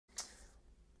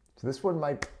So this one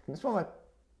might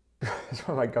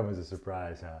come as a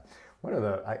surprise.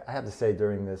 I have to say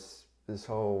during this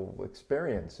whole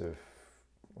experience of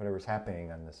whatever's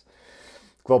happening on this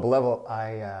global level,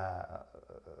 I've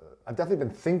definitely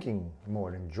been thinking more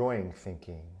and enjoying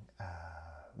thinking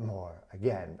more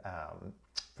again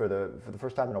for the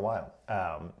first time in a while.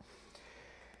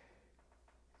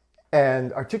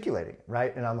 And articulating,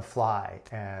 right? And on the fly.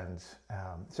 And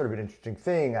sort of an interesting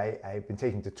thing, I've been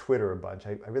taking to Twitter a bunch.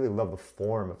 I really love the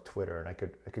form of Twitter, and I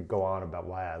could go on about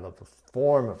why I love the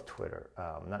form of Twitter,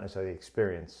 not necessarily the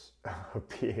experience of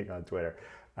being on Twitter.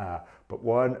 But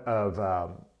one of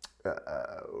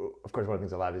course, one of the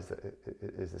things I love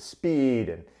is the speed.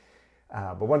 And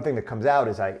but one thing that comes out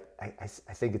is I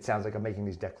think it sounds like I'm making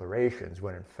these declarations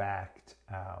when in fact,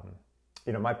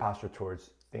 my posture towards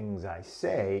things I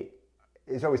say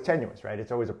is always tenuous, right?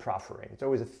 It's always a proffering. It's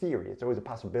always a theory. It's always a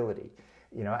possibility.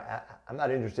 I'm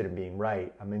not interested in being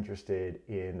right. I'm interested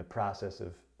in the process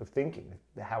of thinking,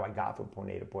 how I got from point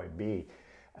A to point B.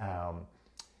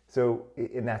 So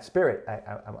in that spirit,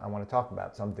 I want to talk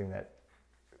about something that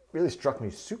really struck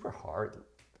me super hard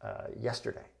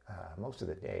yesterday, most of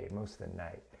the day, most of the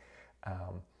night.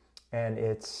 And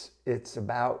it's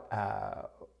about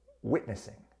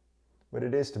witnessing. What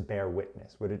it is to bear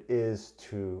witness, what it is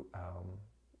to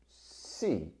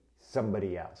see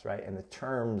somebody else, right? And the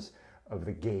terms of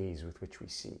the gaze with which we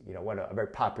see. What a very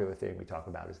popular thing we talk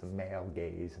about is the male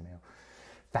gaze, the male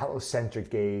phallocentric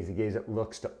gaze, the gaze that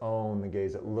looks to own, the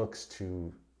gaze that looks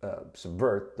to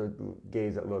subvert, the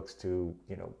gaze that looks to,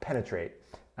 penetrate.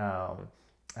 But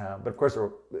of course,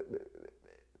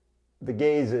 the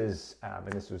gaze is,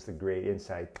 and this was the great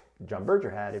insight John Berger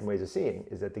had in Ways of Seeing,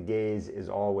 is that the gaze is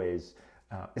always,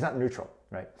 it's not neutral,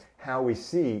 right? How we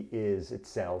see is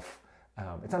itself,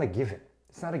 it's not a given.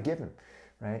 It's not a given,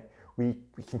 right? We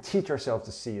can teach ourselves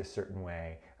to see a certain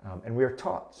way, and we are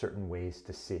taught certain ways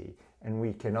to see, and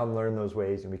we can unlearn those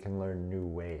ways and we can learn new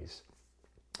ways.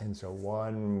 And so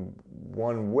one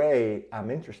way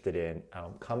I'm interested in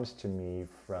comes to me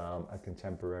from a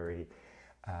contemporary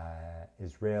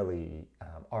Israeli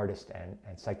artist and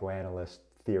psychoanalyst,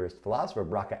 theorist, philosopher,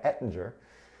 Bracha Ettinger,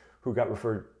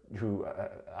 who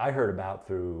I heard about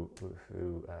through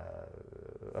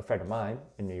a friend of mine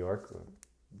in New York,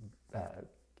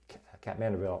 Kat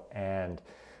Mandeville, and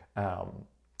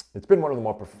it's been one of the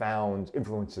more profound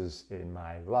influences in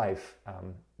my life.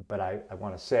 But I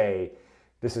want to say,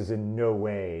 this is in no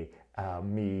way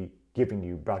me giving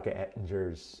you Bracha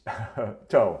Ettinger's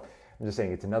tone. I'm just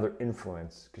saying it's another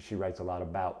influence, because she writes a lot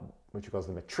about what she calls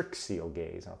the matrixial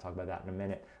gaze. I'll talk about that in a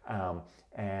minute.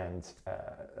 And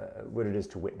what it is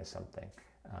to witness something.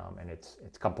 And it's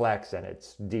complex, and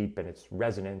it's deep, and it's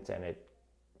resonant, and it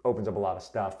opens up a lot of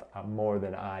stuff, more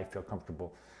than I feel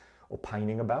comfortable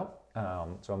opining about.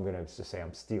 So I'm going to just say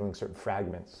I'm stealing certain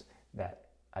fragments that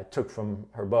I took from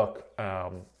her book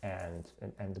and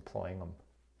deploying them.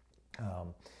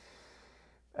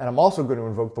 And I'm also going to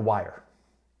invoke The Wire.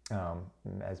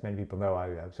 As many people know,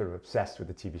 I'm sort of obsessed with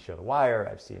the TV show The Wire.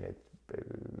 I've seen it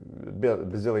a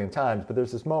bazillion times, but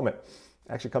there's this moment,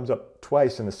 actually comes up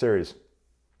twice in the series,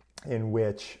 in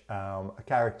which a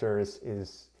character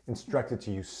is instructed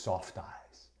to use soft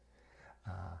eyes.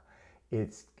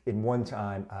 It's in one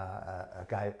time,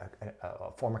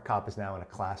 a former cop is now in a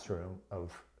classroom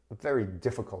of a very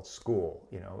difficult school,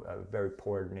 a very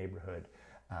poor neighborhood,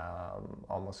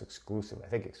 almost exclusively, I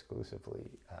think exclusively,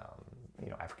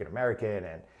 African American,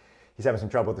 and he's having some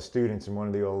trouble with the students, and one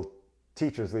of the old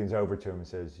teachers leans over to him and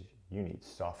says, "You need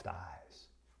soft eyes."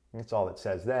 And that's all it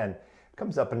says then. It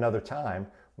comes up another time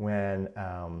when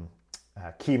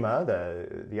Kima,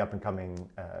 the up-and-coming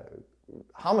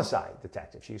homicide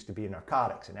detective, she used to be in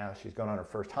narcotics, and now she's gone on her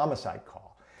first homicide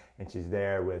call, and she's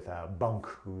there with Bunk,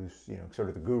 who's sort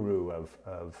of the guru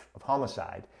of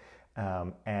homicide,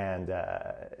 and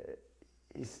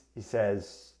he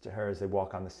says to her as they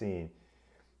walk on the scene,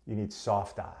 "You need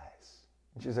soft eyes."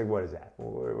 And she's like, "What is that?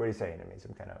 What are you saying to me?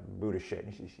 Some kind of Buddha shit?"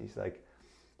 And she's like,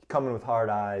 "You come in with hard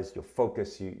eyes, you'll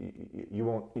focus, you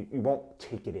won't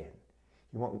take it in.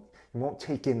 You won't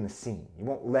take in the scene. You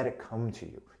won't let it come to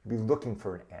you. You'll be looking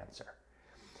for an answer."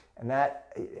 And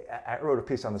that, I wrote a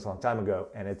piece on this a long time ago,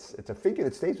 and it's a figure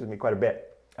that stays with me quite a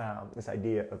bit, this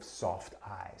idea of soft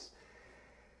eyes.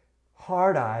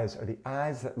 Hard eyes are the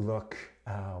eyes that look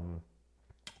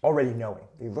already knowing.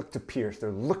 They look to pierce. They're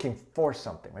looking for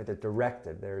something, right? They're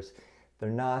directed.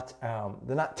 They're not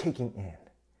taking in,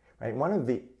 right? One of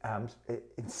the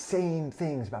insane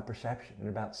things about perception and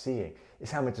about seeing is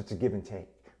how much it's a give and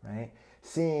take, right?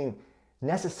 Seeing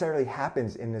necessarily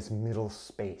happens in this middle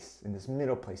space, in this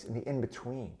middle place, in the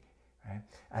in-between, right?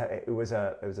 It was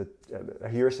a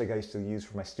heuristic I used to use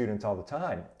for my students all the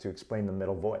time to explain the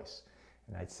middle voice.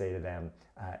 And I'd say to them,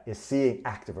 is seeing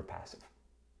active or passive?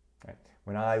 Right?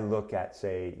 When I look at,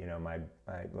 say, my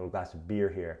little glass of beer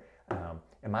here,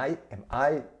 am I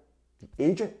the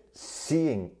agent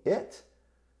seeing it?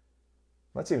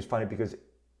 Well, that seems funny because,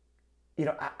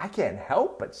 I can't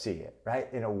help but see it, right?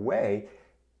 In a way,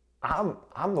 I'm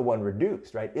the one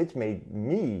reduced, right? It's made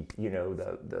me,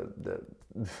 the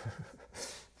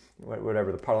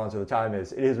whatever the parlance of the time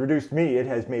is. It has reduced me. It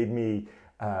has made me,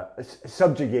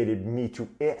 subjugated me to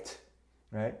it,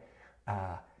 right?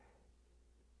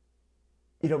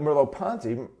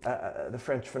 Merleau-Ponty, the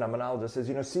French phenomenologist,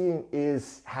 says, seeing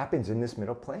happens in this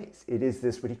middle place. It is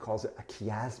this, what he calls it, a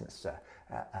chiasmus,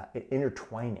 an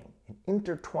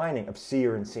intertwining of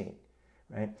seer and seen,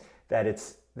 right?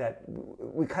 That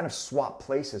we kind of swap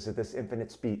places at this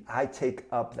infinite speed. I take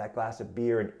up that glass of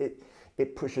beer and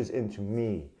it pushes into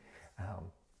me.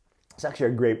 It's actually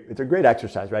a great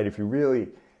exercise, right? If you really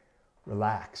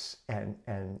relax and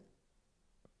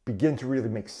begin to really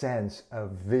make sense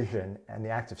of vision and the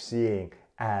act of seeing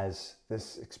as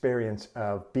this experience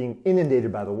of being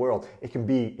inundated by the world, it can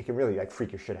really like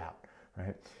freak your shit out,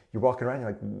 right? You're walking around,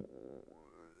 you're like,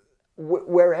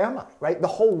 where am I, right? The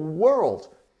whole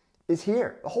world is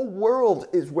here. The whole world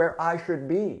is where I should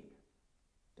be,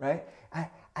 right?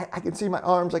 I can see my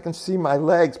arms, I can see my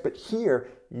legs, but here,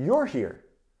 you're here.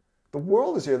 The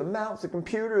world is here. The mouse, the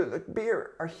computer, the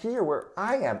beer are here where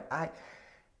I am.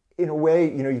 In a way,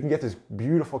 you can get this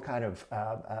beautiful kind of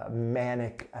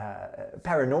manic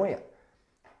paranoia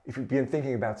if you begin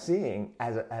thinking about seeing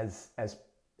as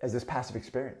this passive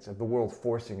experience of the world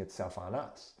forcing itself on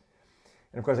us.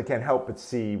 And of course, I can't help but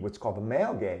see what's called the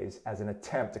male gaze as an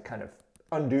attempt to kind of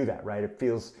undo that, right? It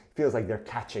feels like they're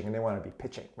catching and they want to be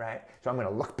pitching, right? So I'm going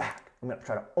to look back. I'm going to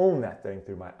try to own that thing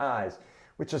through my eyes,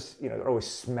 which is, it always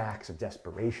smacks of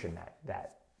desperation,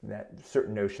 that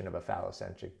certain notion of a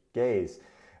phallocentric gaze.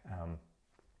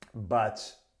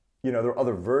 But there are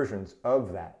other versions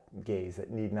of that gaze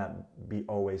that need not be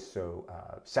always so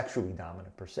sexually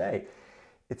dominant per se.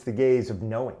 It's the gaze of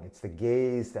knowing. It's the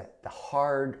gaze the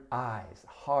hard eyes, the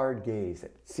hard gaze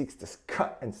that seeks to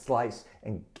cut and slice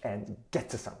and get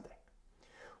to something.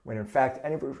 When in fact,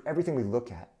 everything we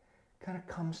look at kind of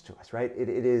comes to us, right? It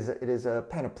is a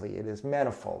panoply. It is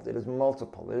manifold. It is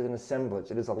multiple. It is an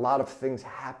assemblage. It is a lot of things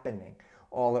happening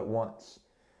all at once.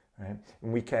 Right?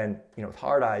 And we can, with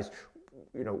hard eyes,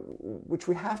 which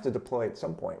we have to deploy at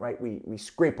some point, right? We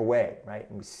scrape away, right?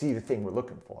 And we see the thing we're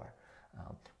looking for.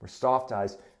 Where soft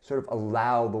eyes sort of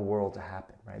allow the world to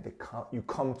happen, right? You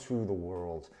come to the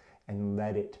world and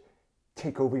let it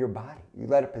take over your body. You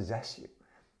let it possess you.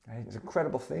 Right? It's an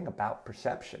incredible thing about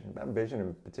perception, about vision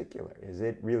in particular, is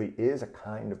it really is a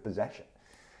kind of possession.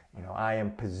 I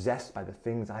am possessed by the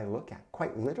things I look at.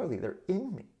 Quite literally, they're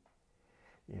in me.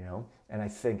 And I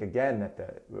think, again,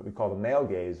 that what we call the male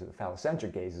gaze, the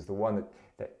phallocentric gaze, is the one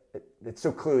that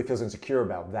so clearly feels insecure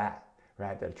about that,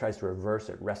 right? That it tries to reverse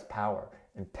it, wrest power,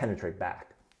 and penetrate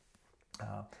back.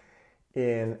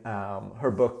 In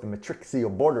her book, The Matrixial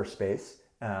Border Space,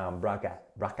 Bracha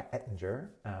Ettinger,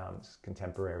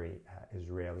 contemporary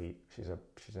Israeli, she's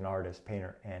an artist,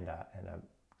 painter, and a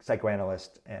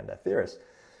psychoanalyst and a theorist.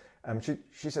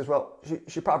 She says, well,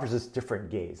 she proffers this different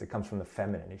gaze that comes from the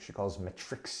feminine. She calls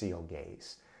matrixial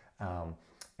gaze,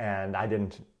 and I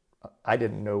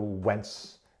didn't know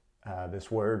whence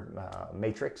this word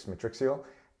matrixial,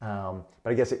 but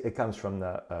I guess it comes from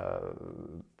the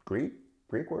Greek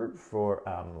word for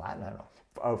Latin, I don't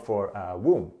know, for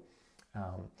womb,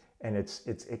 and it's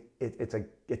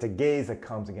a gaze that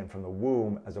comes again from the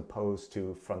womb as opposed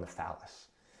to from the phallus.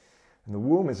 And the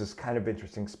womb is this kind of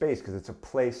interesting space because it's a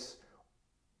place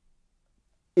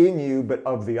in you, but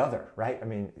of the other, right? I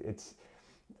mean,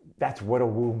 that's what a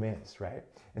womb is, right?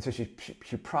 And so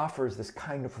she proffers this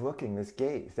kind of looking, this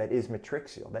gaze that is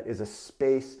matrixial, that is a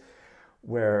space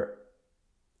where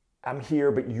I'm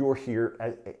here, but you're here.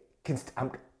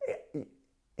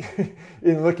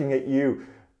 In looking at you,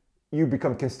 you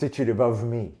become constitutive of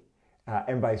me,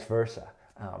 and vice versa.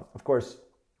 Of course,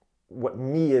 what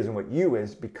me is and what you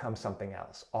is becomes something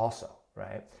else also,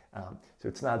 right? So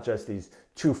it's not just these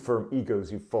two firm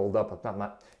egos you fold up. I'm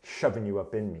not shoving you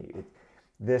up in me.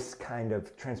 This kind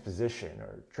of transposition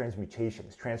or transmutation,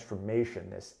 this transformation,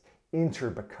 this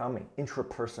interbecoming,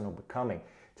 intrapersonal becoming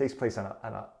takes place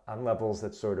on levels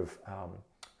that sort of,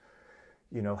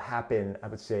 happen, I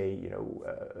would say,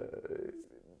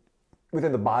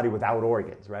 within the body without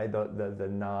organs, right? The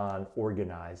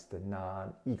non-organized, the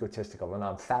non-egotistical, the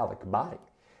non-phallic body.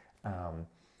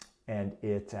 And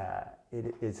it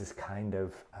is this kind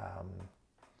of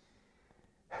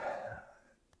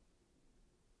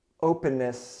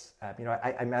openness.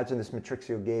 I imagine this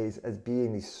matrixial gaze as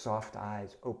being these soft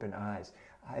eyes, open eyes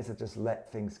that just let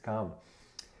things come.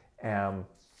 It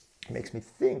makes me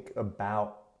think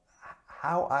about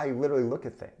how I literally look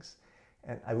at things.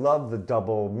 And I love the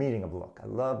double meaning of look. I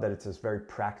love that it's this very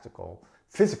practical,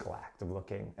 physical act of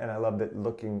looking. And I love that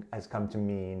looking has come to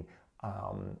mean,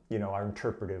 our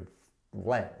interpretive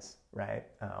lens, right?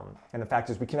 And the fact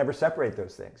is we can never separate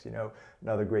those things.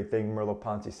 Another great thing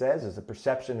Merleau-Ponty says is that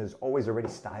perception is always already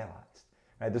stylized,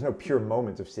 right? There's no pure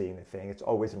moment of seeing the thing. It's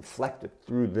always inflected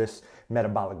through this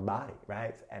metabolic body,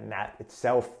 right? And that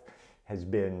itself has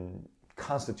been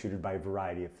constituted by a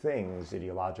variety of things,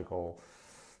 ideological,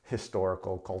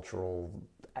 historical, cultural,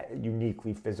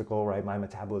 uniquely physical, right? My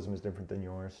metabolism is different than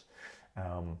yours.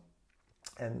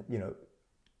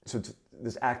 So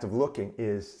this act of looking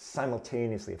is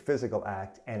simultaneously a physical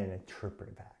act and an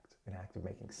interpretive act, an act of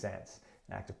making sense,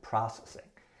 an act of processing.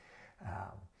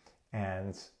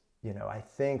 I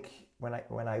think when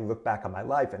I look back on my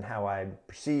life and how I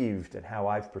perceived and how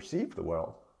I've perceived the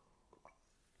world,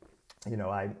 I'm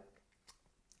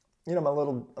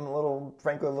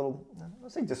frankly, I don't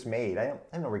say dismayed. I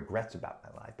have no regrets about my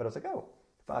life, but I was like, oh,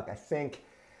 fuck, I think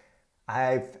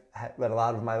I've led a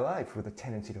lot of my life with a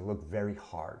tendency to look very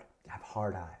hard, to have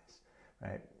hard eyes,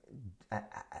 right?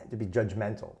 To be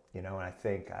judgmental, and I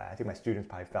think my students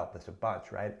probably felt this a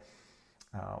bunch, right?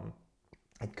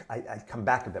 I'd come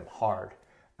back at them hard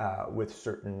with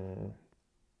certain,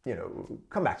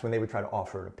 comebacks when they would try to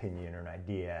offer an opinion or an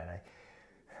idea, and I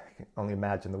can only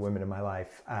imagine the women in my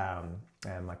life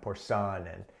and my poor son,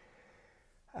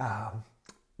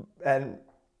 and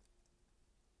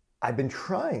I've been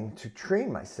trying to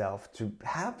train myself to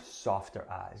have softer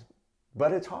eyes,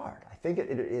 but it's hard. I think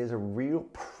it is a real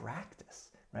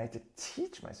practice, right? To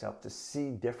teach myself to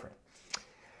see different.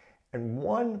 And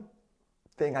one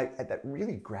thing that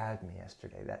really grabbed me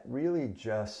yesterday, that really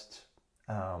just,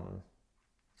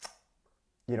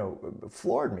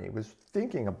 floored me, was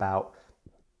thinking about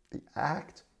the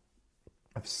act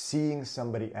of seeing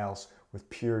somebody else with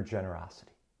pure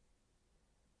generosity.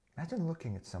 Imagine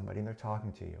looking at somebody and they're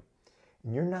talking to you,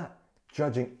 and you're not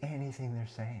judging anything they're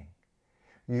saying.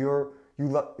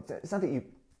 It's not that you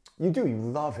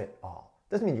love it all.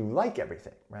 Doesn't mean you like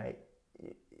everything, right?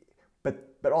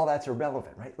 But all that's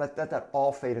irrelevant, right? Let that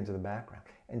all fade into the background,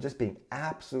 and just being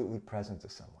absolutely present to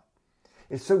someone.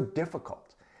 It's so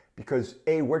difficult because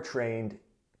we're trained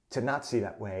to not see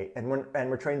that way, and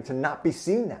we're trained to not be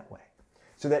seen that way.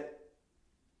 So that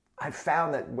I've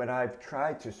found that when I've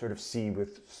tried to sort of see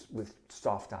with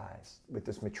soft eyes, with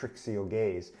this matrixial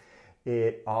gaze,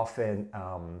 it's often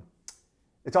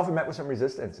met with some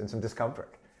resistance and some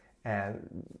discomfort.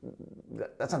 And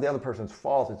that's not the other person's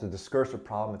fault. It's a discursive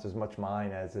problem. It's as much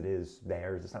mine as it is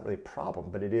theirs. It's not really a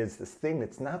problem, but it is this thing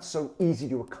that's not so easy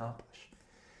to accomplish.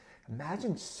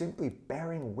 Imagine simply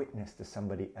bearing witness to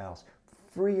somebody else,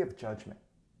 free of judgment.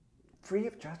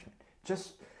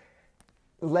 Just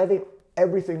letting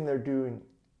everything they're doing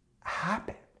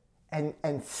happen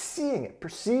and seeing it,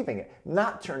 perceiving it,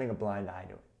 not turning a blind eye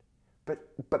to it,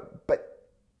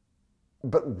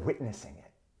 but witnessing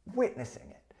it.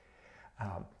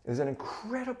 There's an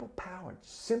incredible power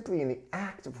simply in the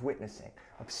act of witnessing,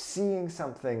 of seeing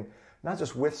something, not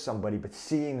just with somebody, but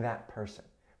seeing that person,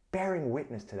 bearing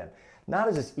witness to them, not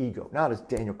as this ego, not as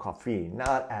Daniel Coffey,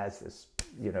 not as this,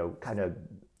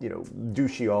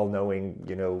 douchey,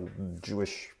 all-knowing,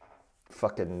 Jewish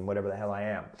fucking whatever the hell I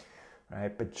am,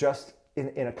 right? But just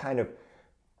in a kind of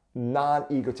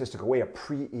non-egotistical way, a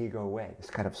pre-ego way,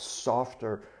 this kind of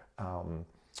softer,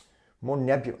 more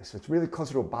nebulous. It's really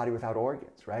closer to a body without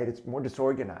organs, right? It's more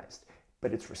disorganized,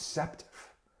 but it's receptive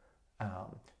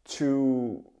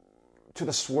to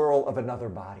the swirl of another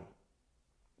body,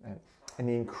 right? And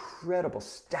the incredible,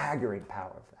 staggering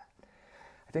power of that.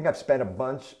 I think I've spent a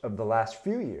bunch of the last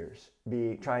few years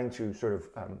trying to sort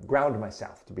of ground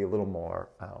myself to be a little more,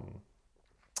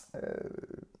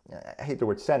 I hate the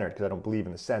word centered because I don't believe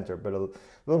in the center, but a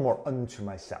little more unto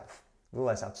myself, a little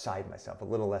less outside myself, a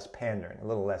little less pandering, a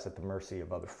little less at the mercy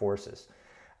of other forces.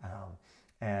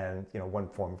 And one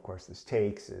form, of course, this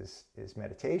takes is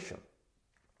meditation.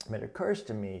 And it occurs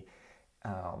to me,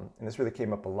 and this really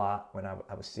came up a lot when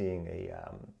I was seeing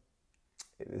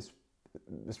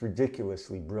this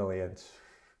ridiculously brilliant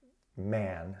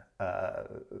man,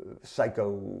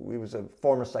 he was a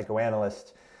former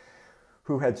psychoanalyst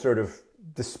who had sort of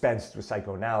dispensed with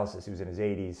psychoanalysis. He was in his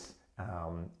 80s,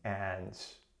 and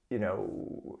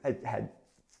had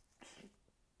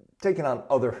taken on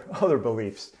other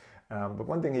beliefs, But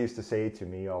one thing he used to say to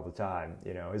me all the time,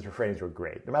 you know, his refrains were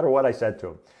great. No matter what I said to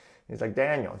him, he's like,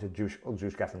 Daniel, he's a old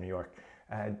Jewish guy from New York.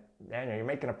 Daniel, you're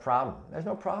making a problem. There's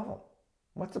no problem.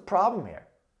 What's the problem here?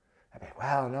 I'd be like,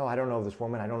 well, no, I don't know this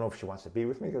woman. I don't know if she wants to be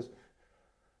with me. He goes,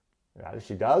 either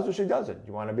she does or she doesn't.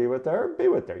 You want to be with her? Be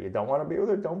with her. You don't want to be with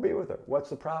her? Don't be with her. What's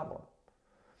the problem?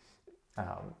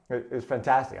 It was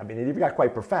fantastic. I mean, it even got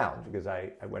quite profound because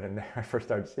I went in there, I first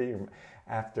started seeing him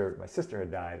after my sister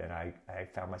had died, and I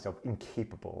found myself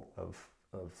incapable of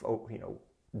you know,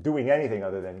 doing anything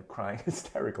other than crying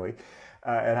hysterically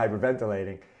and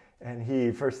hyperventilating.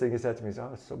 And first thing he said to me is,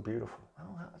 oh, it's so beautiful.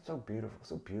 Oh, it's so beautiful.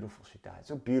 So beautiful she died.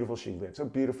 So beautiful she lived. So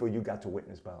beautiful you got to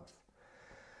witness both.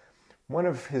 One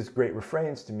of his great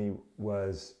refrains to me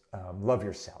was, love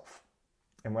yourself.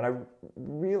 And when I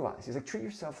realized, he's like, treat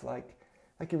yourself like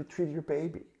you would treat your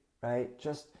baby, right?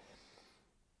 Just,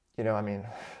 you know, I mean,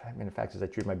 the fact is I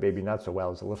treat my baby not so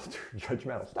well. It's a little too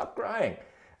judgmental. Stop crying.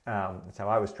 That's how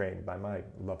I was trained by my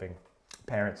loving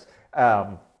parents.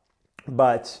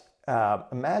 But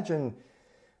imagine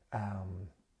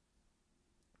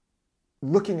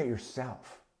looking at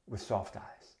yourself with soft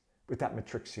eyes, with that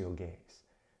matrixial gaze,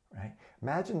 right?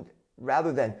 Imagine,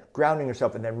 rather than grounding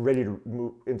yourself and then ready to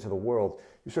move into the world,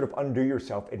 you sort of undo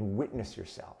yourself and witness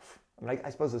yourself. I mean, I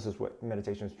suppose this is what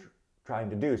meditation is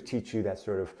trying to do, is teach you that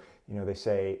sort of, you know, they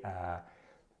say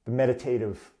the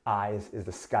meditative eye is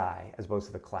the sky as opposed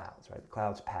to the clouds, right? The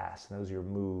clouds pass, and those are your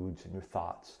moods and your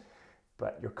thoughts.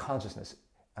 But your consciousness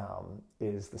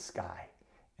is the sky.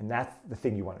 And that's the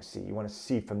thing you want to see. You want to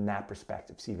see from that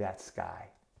perspective, see that sky.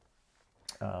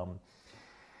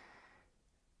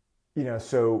 You know,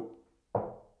 so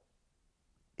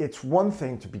it's one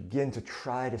thing to begin to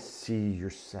try to see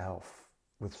yourself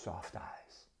with soft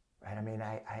eyes, right? I mean,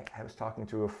 I was talking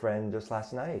to a friend just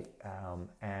last night,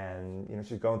 and, you know,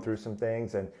 she's going through some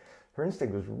things, and her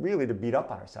instinct was really to beat up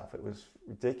on herself. It was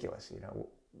ridiculous, you know.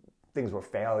 Things were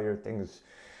failure,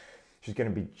 she's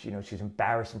going to be, you know, she's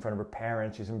embarrassed in front of her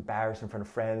parents, she's embarrassed in front of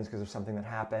friends because of something that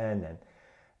happened, and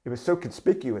it was so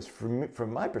conspicuous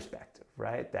from my perspective,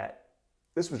 right, that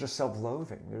this was just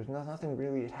self-loathing. There's nothing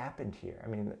really had happened here. I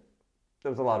mean,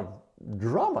 there was a lot of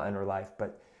drama in her life,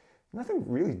 but nothing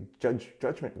really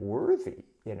judgment worthy,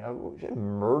 you know. She didn't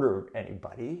murder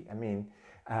anybody. I mean,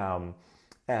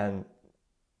 and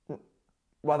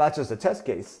while that's just a test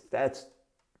case, that's,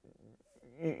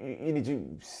 you need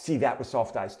to see that with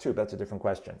soft eyes too. That's a different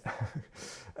question.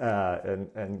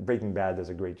 And Breaking Bad does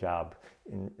a great job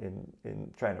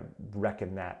in trying to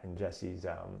reckon that in Jesse's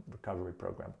recovery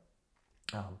program.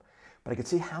 But I could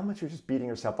see how much you're just beating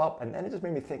yourself up. And then it just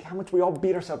made me think how much we all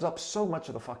beat ourselves up so much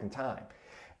of the fucking time.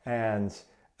 And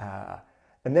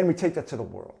then we take that to the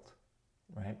world,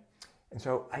 right? And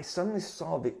so I suddenly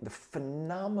saw the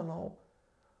phenomenal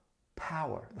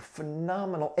power, the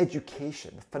phenomenal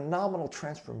education, the phenomenal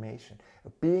transformation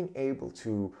of being able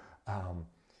to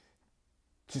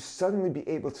suddenly be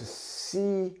able to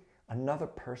see another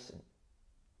person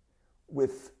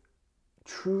with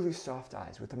truly soft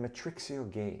eyes, with a matrixial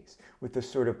gaze, with this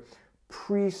sort of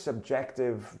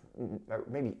pre-subjective, or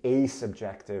maybe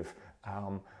asubjective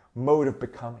mode of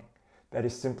becoming that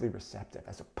is simply receptive,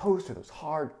 as opposed to those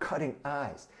hard, cutting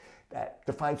eyes that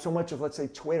define so much of, let's say,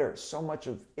 Twitter, so much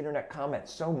of internet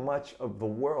comments, so much of the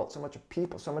world, so much of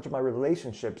people, so much of my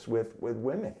relationships with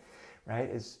women, right,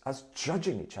 is us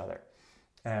judging each other.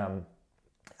 I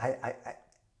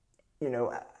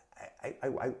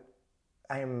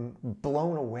am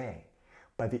blown away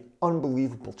by the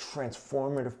unbelievable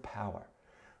transformative power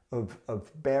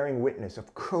of bearing witness,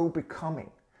 of co-becoming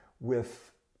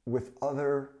with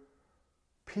other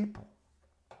people,